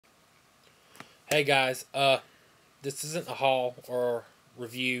Hey guys, this isn't a haul or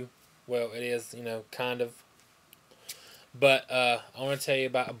review. Well, it is, kind of. But I want to tell you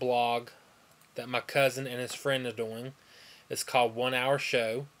about a blog that my cousin and his friend are doing. It's called 1 Hour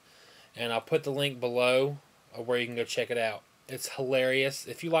Show, and I'll put the link below where you can go check it out. It's hilarious.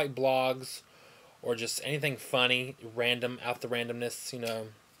 If you like blogs or just anything funny, random, out the randomness,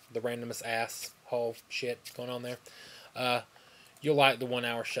 the randomest ass whole shit going on there, uh, you'll like the 1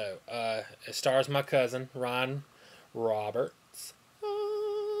 Hour Show. It stars my cousin, Ryan Roberts,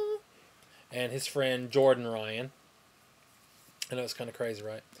 and his friend, Jordan Ryan. I know it's kind of crazy,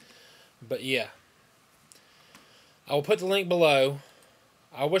 right? But yeah. I will put the link below.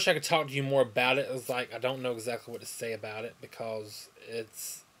 I wish I could talk to you more about it. It's like I don't know exactly what to say about it because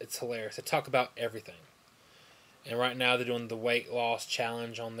it's hilarious. They talk about everything. And right now they're doing the weight loss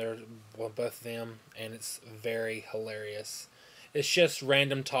challenge on both of them, and it's very hilarious. It's just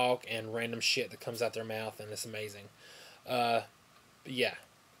random talk and random shit that comes out their mouth, and it's amazing. Yeah,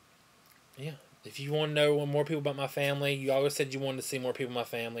 yeah. If you want to know more people about my family, you always said you wanted to see more people in my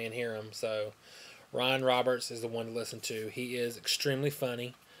family and hear them. So Ryan Roberts is the one to listen to. He is extremely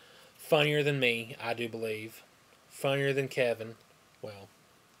funny, funnier than me, I do believe, funnier than Kevin. Well,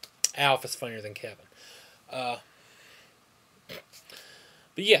 Alf is funnier than Kevin. But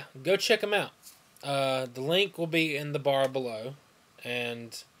yeah, go check them out. The link will be in the bar below,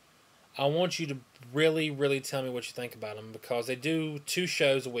 and I want you to really, really tell me what you think about them because they do 2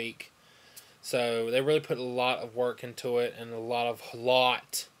 shows a week, so they really put a lot of work into it and a lot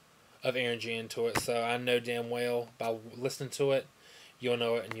of energy into it. So I know damn well by listening to it, you'll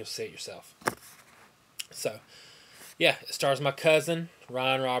know it and you'll see it yourself. So yeah, it stars my cousin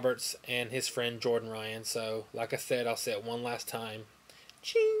Ryan Roberts and his friend Jordan Ryan. So like I said, I'll say it one last time.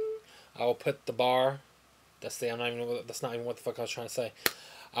 Ching. I will put the bar. That's not even what the fuck I was trying to say.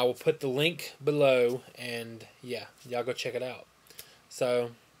 I will put the link below, and yeah, y'all go check it out.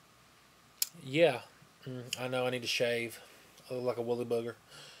 So yeah, I know I need to shave. I look like a woolly booger,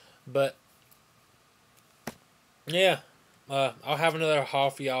 but yeah, I'll have another haul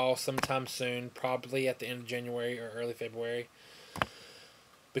for y'all sometime soon, probably at the end of January or early February,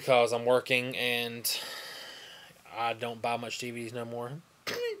 because I'm working and I don't buy much DVDs no more.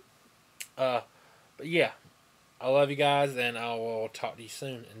 But yeah, I love you guys, and I will talk to you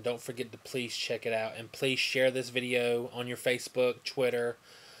soon. And don't forget to please check it out, and please share this video on your Facebook, Twitter,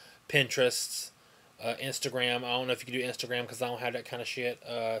 Pinterest, Instagram. I don't know if you can do Instagram because I don't have that kind of shit.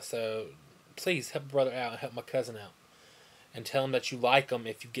 So please help a brother out and help my cousin out, and tell him that you like him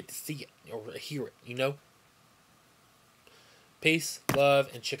if you get to see it or hear it. Peace,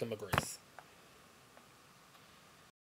 love, and chicken McGrease.